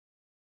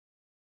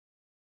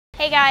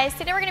Hey guys,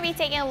 today we're going to be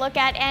taking a look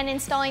at and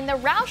installing the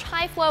Roush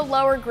High Flow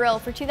Lower Grille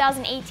for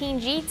 2018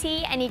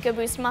 GT and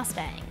EcoBoost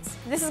Mustangs.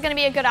 This is going to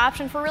be a good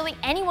option for really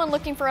anyone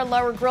looking for a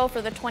lower grille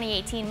for the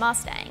 2018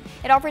 Mustang.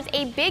 It offers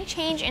a big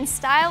change in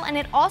style and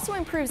it also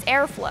improves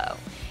airflow.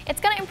 It's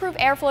going to improve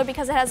airflow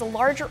because it has a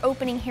larger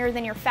opening here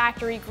than your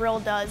factory grille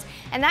does,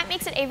 and that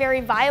makes it a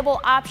very viable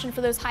option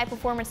for those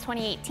high-performance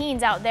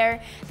 2018s out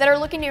there that are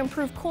looking to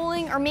improve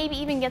cooling or maybe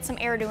even get some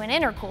air to an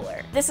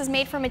intercooler. This is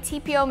made from a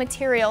TPO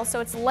material, so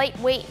it's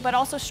lightweight but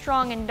also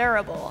strong and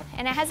durable,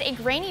 and it has a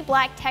grainy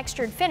black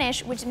textured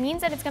finish, which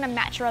means that it's going to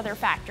match your other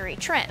factory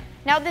trim.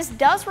 Now this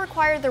does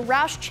require the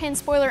Roush chin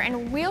spoiler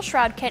and wheel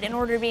shroud kit in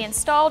order to be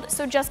installed,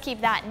 so just keep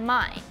that in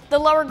mind. The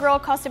lower grille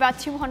costs about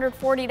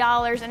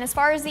 $240, and as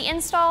far as the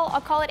install,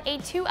 I'll call it a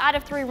 2 out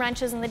of 3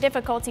 wrenches in the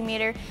difficulty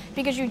meter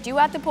because you do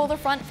have to pull the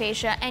front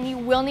fascia and you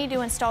will need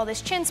to install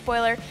this chin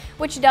spoiler,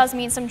 which does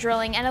mean some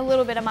drilling and a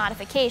little bit of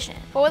modification.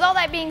 But with all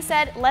that being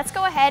said, let's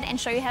go ahead and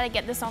show you how to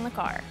get this on the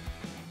car.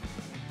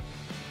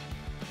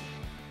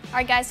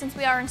 Alright guys, since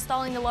we are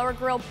installing the lower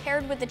grille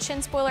paired with the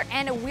chin spoiler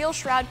and a wheel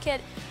shroud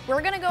kit,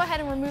 we're going to go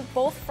ahead and remove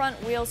both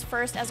front wheels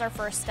first as our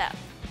first step.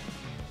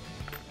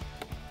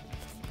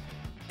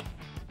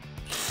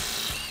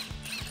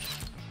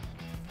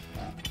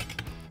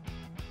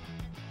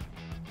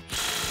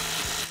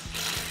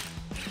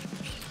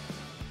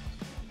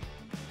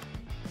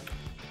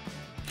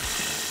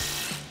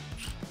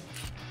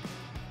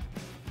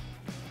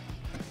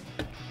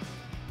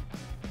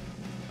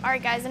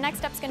 Alright guys, the next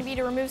step is going to be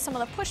to remove some of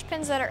the push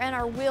pins that are in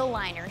our wheel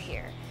liner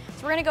here.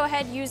 So we're going to go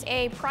ahead and use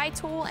a pry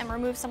tool and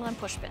remove some of them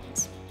push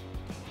pins.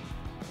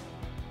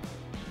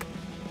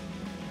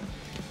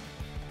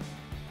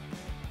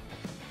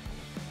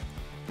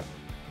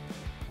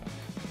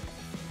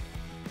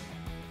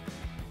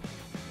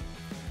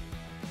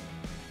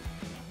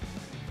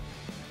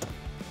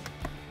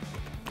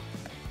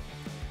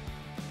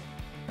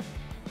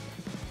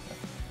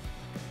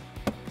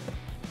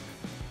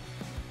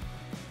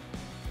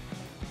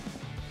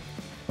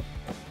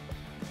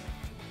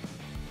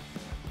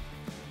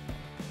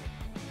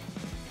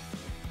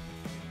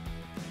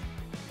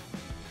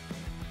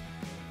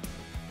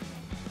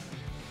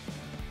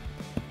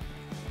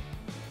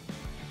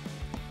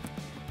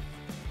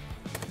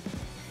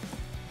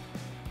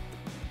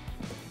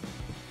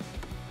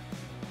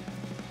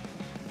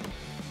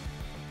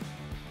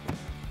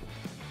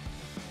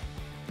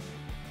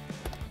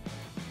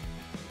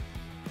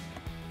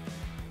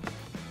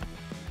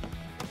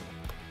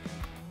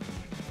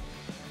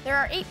 There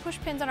are 8 push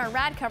pins on our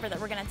rad cover that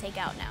we're going to take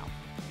out now.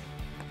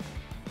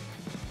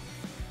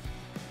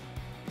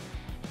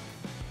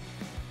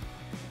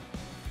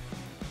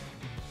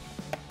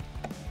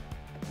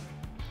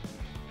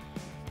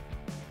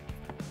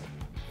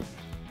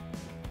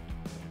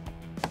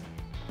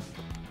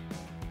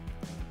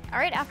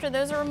 Alright, after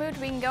those are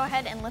removed, we can go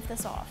ahead and lift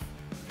this off.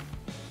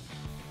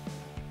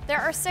 There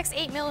are 6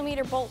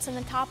 8mm bolts in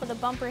the top of the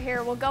bumper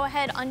here. We'll go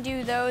ahead,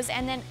 undo those,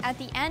 and then at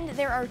the end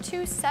there are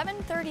 2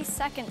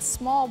 7/32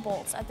 small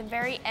bolts at the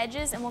very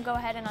edges, and we'll go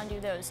ahead and undo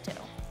those too.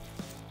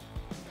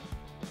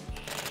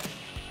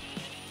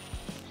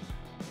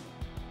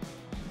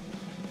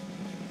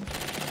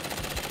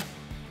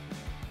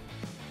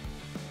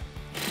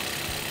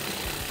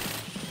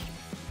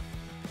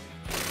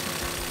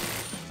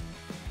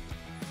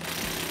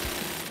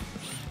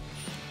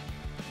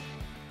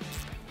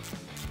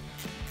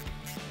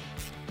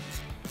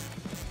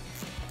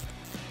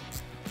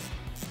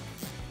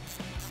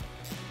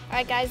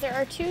 Alright guys, there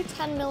are 2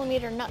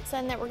 10mm nuts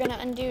in that we're going to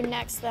undo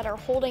next that are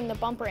holding the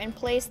bumper in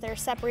place. They're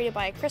separated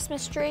by a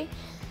Christmas tree.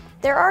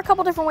 There are a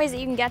couple different ways that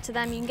you can get to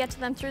them. You can get to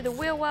them through the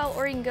wheel well,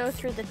 or you can go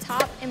through the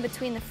top in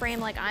between the frame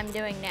like I'm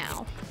doing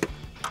now.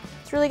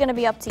 It's really going to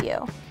be up to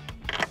you.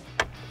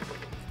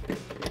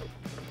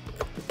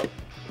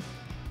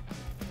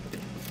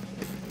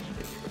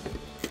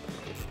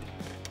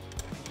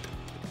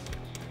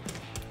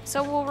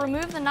 So we'll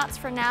remove the nuts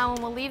for now,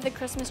 and we'll leave the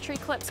Christmas tree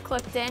clips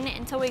clipped in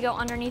until we go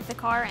underneath the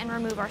car and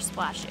remove our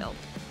splash shield.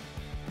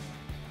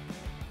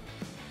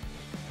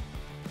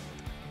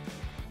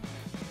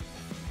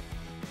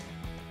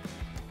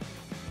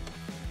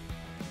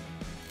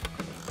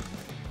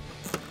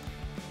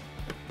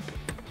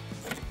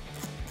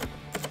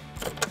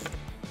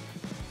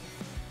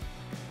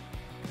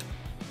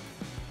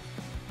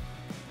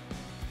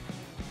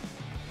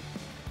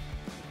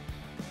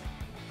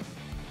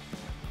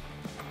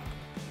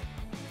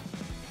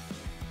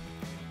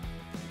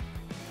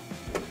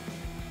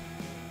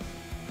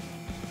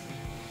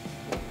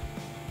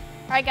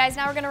 Alright guys,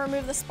 now we're going to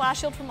remove the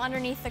splash shield from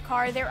underneath the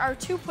car. There are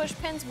 2 push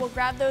pins. We'll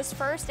grab those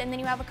first, and then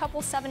you have a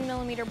couple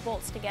 7mm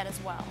bolts to get as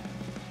well.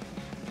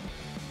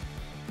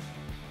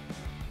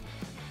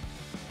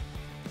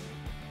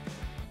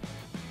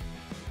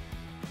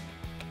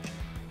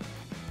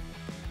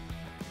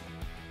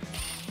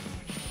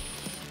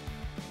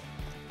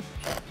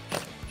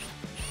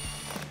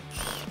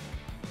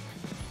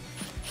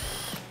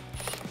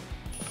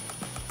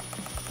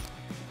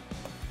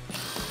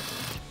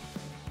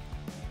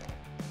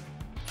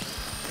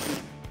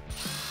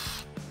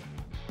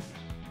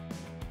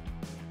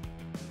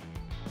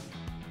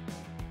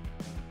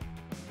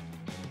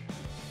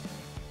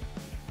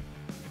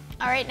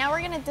 All right, now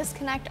we're gonna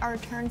disconnect our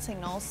turn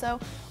signals. So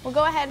we'll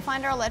go ahead and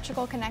find our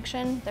electrical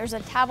connection. There's a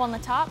tab on the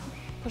top,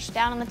 push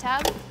down on the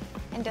tab,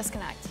 and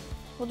disconnect.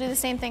 We'll do the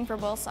same thing for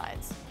both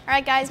sides. All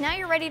right, guys, now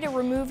you're ready to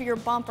remove your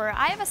bumper.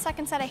 I have a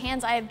second set of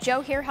hands. I have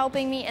Joe here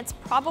helping me. It's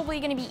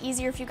probably gonna be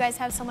easier if you guys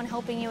have someone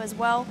helping you as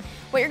well.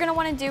 What you're gonna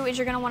wanna do is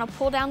you're gonna wanna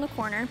pull down the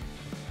corner.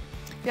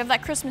 You have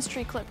that Christmas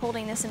tree clip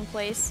holding this in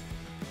place.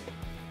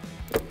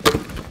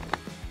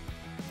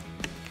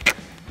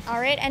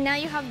 All right, and now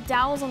you have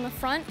dowels on the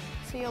front.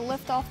 So you'll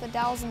lift off the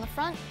dowels in the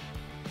front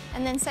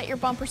and then set your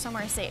bumper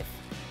somewhere safe.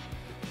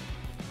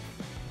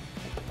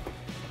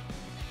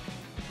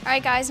 All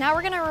right, guys, now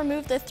we're gonna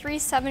remove the 3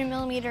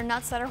 7mm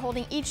nuts that are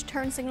holding each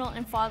turn signal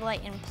and fog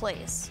light in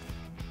place.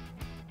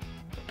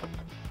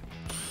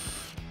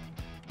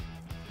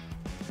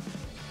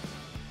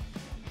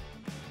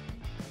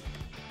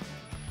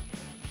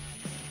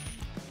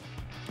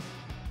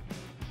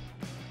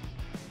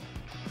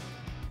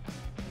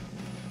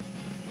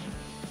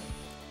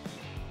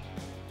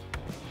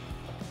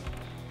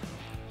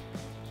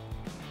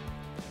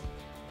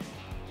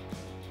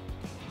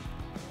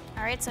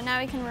 All right, so now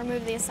we can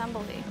remove the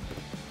assembly.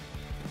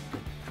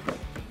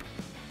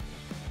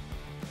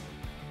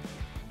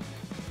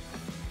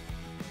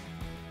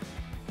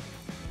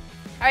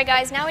 All right,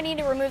 guys, now we need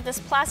to remove this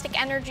plastic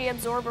energy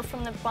absorber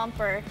from the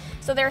bumper.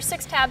 So there are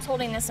 6 tabs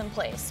holding this in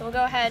place. So we'll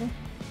go ahead,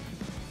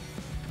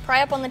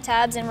 pry up on the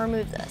tabs and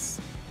remove this.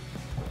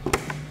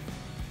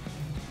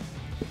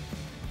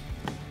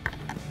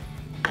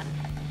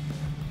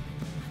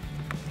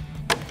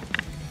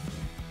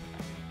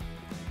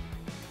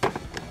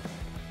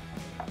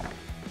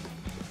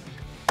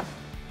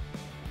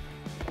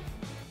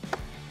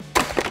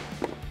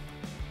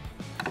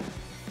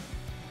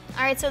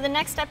 All right, so the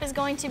next step is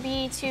going to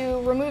be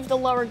to remove the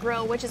lower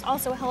grille, which is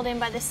also held in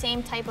by the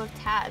same type of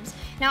tabs.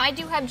 Now, I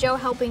do have Joe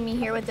helping me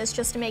here with this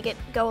just to make it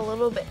go a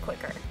little bit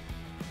quicker.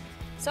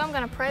 So I'm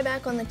gonna pry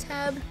back on the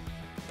tab.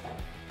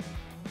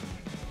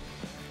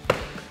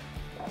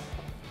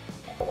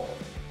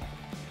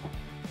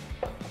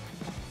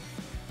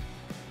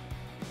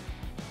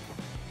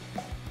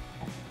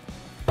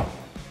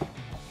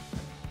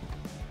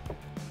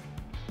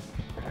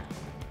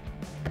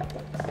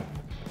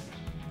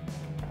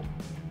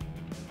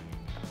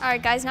 All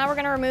right, guys, now we're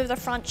gonna remove the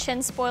front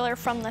chin spoiler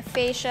from the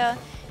fascia.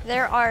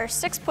 There are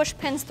 6 push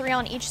pins, 3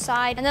 on each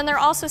side, and then there are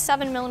also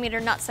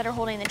 7mm nuts that are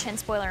holding the chin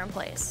spoiler in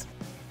place.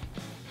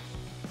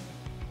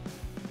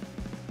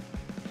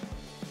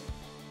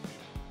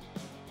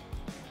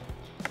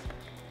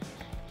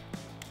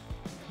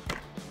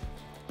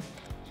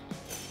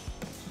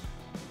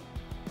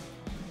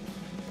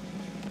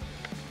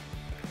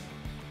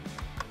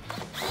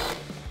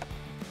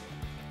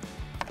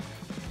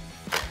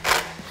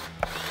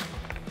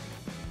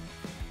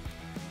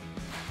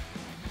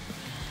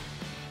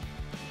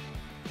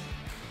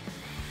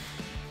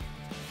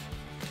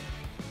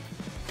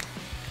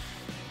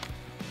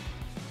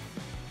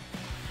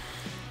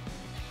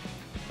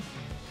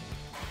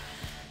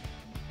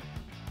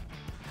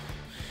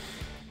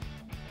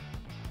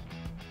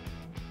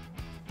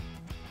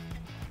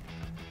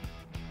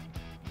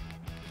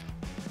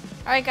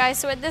 All right, guys,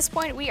 so at this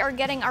point we are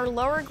getting our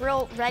lower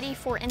grille ready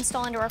for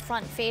install into our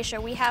front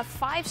fascia. We have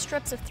 5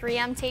 strips of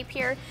 3M tape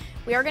here.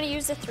 We are going to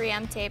use the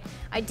 3M tape.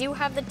 I do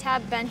have the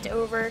tab bent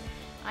over.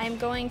 I am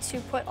going to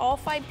put all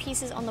 5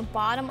 pieces on the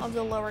bottom of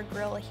the lower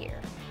grille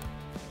here.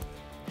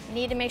 You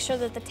need to make sure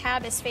that the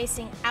tab is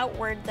facing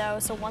outward though,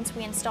 so once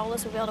we install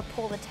this, we'll be able to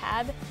pull the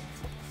tab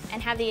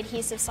and have the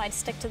adhesive side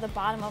stick to the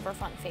bottom of our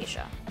front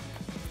fascia.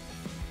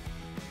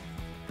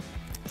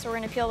 So we're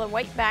going to peel the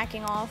white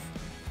backing off.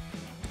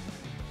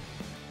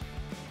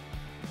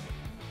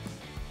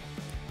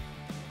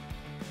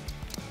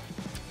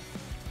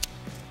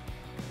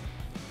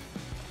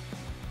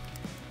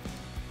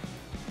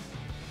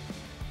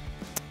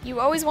 You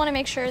always want to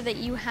make sure that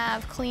you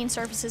have clean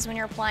surfaces when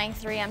you're applying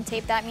 3M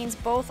tape. That means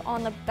both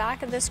on the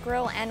back of this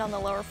grille and on the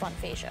lower front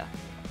fascia.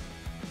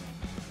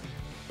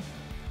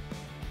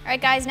 All right,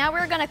 guys, now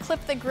we're going to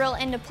clip the grille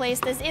into place.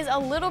 This is a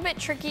little bit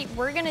tricky.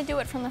 We're going to do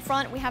it from the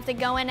front. We have to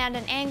go in at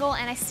an angle,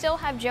 and I still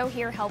have Joe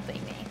here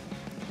helping me.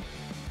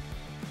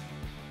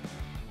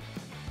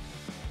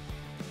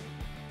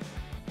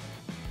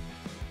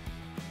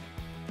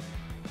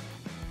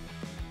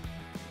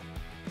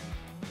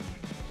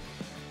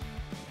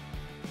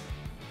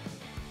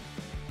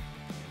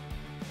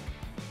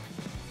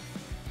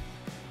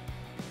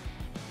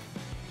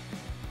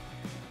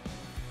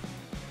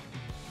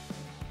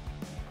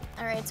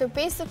 All right, so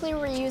basically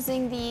we're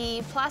using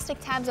the plastic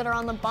tabs that are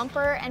on the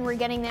bumper and we're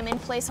getting them in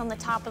place on the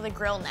top of the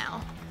grille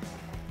now.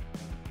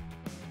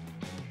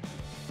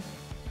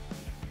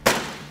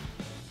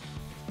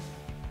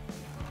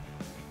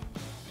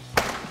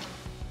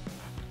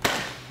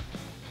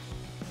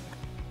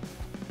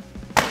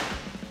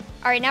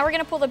 All right, now we're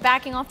gonna pull the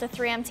backing off the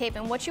 3M tape,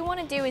 and what you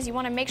wanna do is you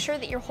wanna make sure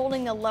that you're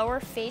holding the lower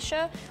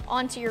fascia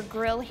onto your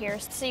grille here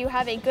so you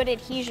have a good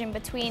adhesion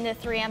between the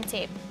 3M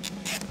tape.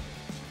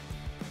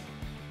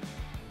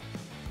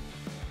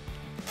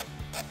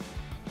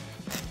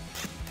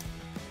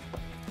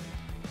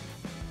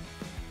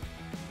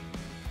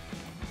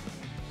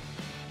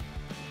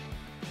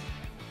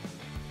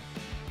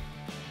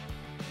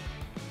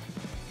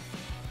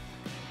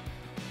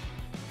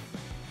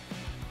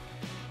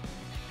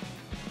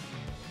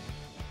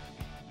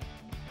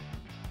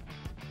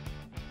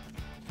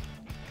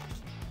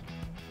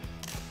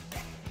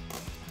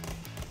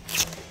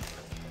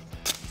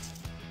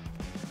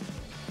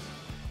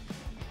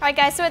 Alright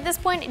guys, so at this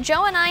point,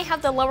 Joe and I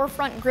have the lower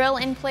front grille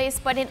in place,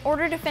 but in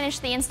order to finish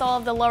the install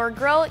of the lower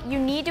grille, you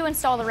need to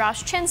install the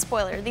Roush chin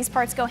spoiler. These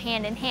parts go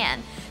hand in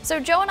hand. So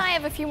Joe and I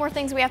have a few more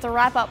things we have to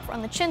wrap up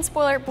on the chin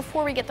spoiler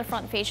before we get the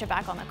front fascia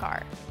back on the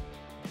car.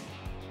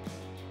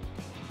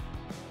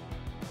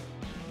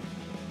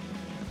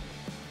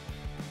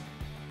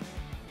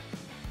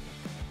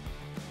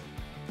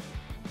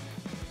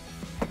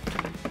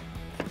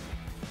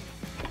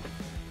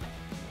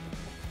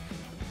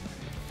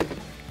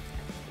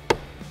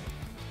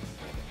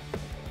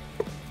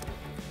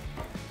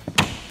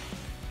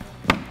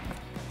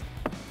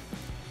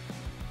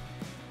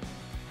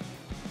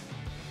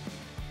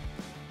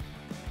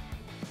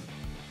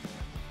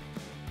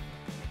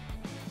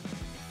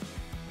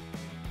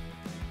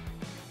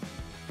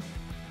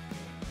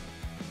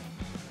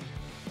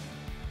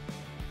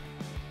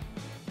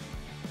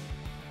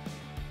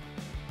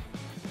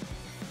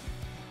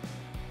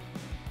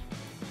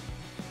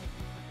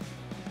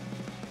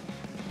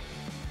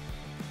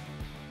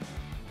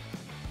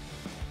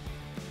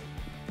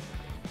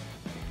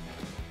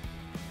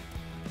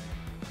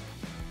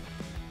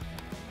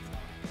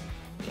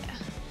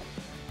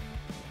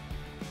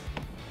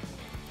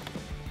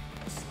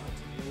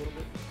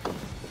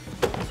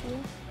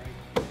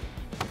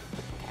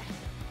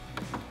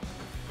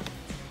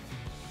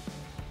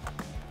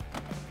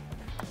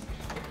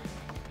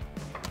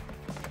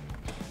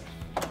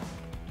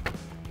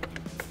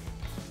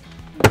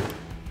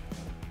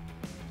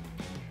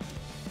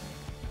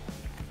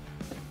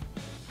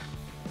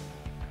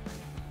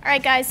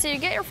 Alright guys, so you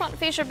get your front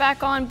fascia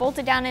back on,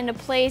 bolted down into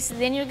place,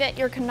 then you'll get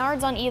your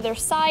canards on either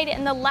side,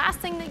 and the last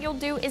thing that you'll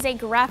do is a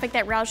graphic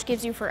that Roush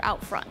gives you for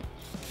out front.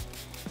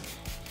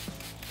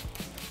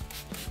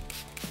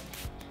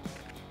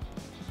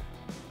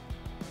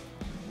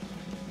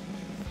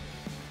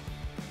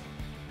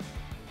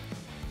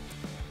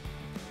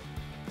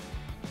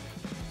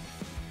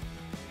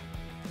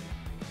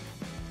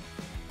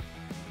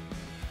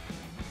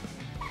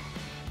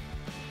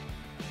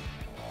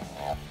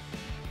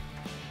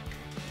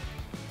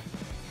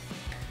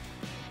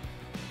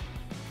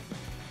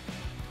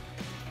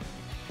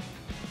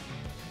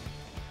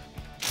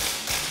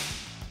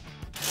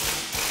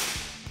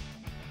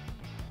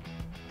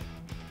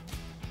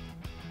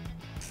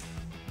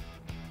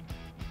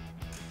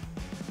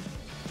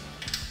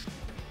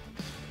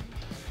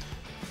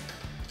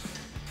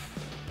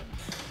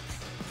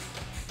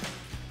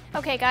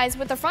 Okay guys,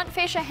 with the front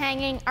fascia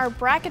hanging, our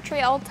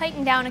bracketry all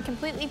tightened down and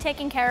completely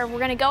taken care of, we're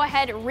going to go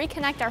ahead and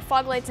reconnect our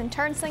fog lights and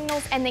turn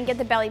signals and then get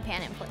the belly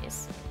pan in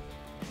place.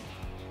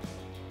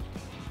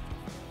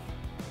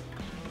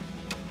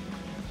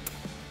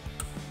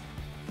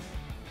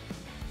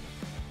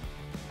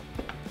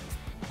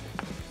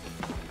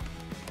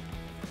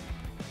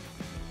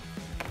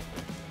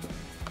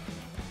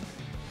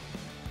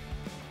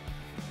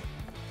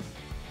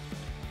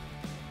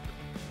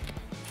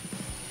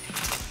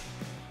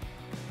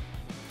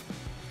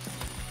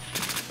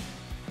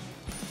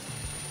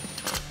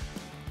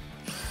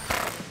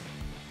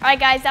 Alright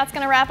guys, that's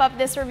going to wrap up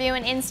this review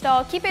and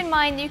install. Keep in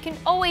mind you can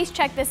always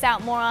check this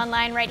out more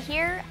online right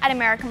here at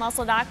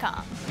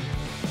AmericanMuscle.com.